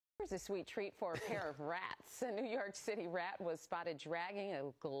Here's a sweet treat for a pair of rats. A New York City rat was spotted dragging a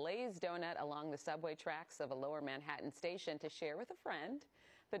glazed donut along the subway tracks of a lower Manhattan station to share with a friend.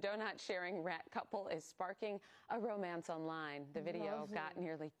 The donut-sharing rat couple is sparking a romance online. The video got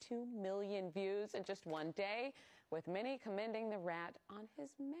nearly 2 million views in just one day, with many commending the rat on his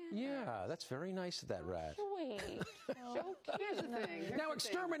manners. Yeah, that's very nice of that rat. Sweet. So cute. Here's the thing. Now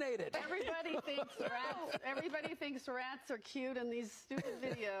exterminate it. Everybody thinks rats are cute in these stupid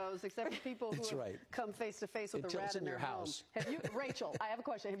videos, except for people who come face to face with a rat in their house. Have you, Rachel? I have a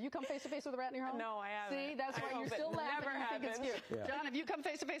question. Have you come face to face with a rat in your home? No, I haven't. See, that's why you're still laughing. Never You think it's cute. Yeah. John, have you come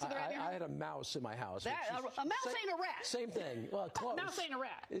face to face with a rat in your home? I had a mouse in my house. A mouse ain't a rat. Same thing. Well, close. A mouse ain't a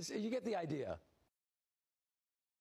rat. You get the idea.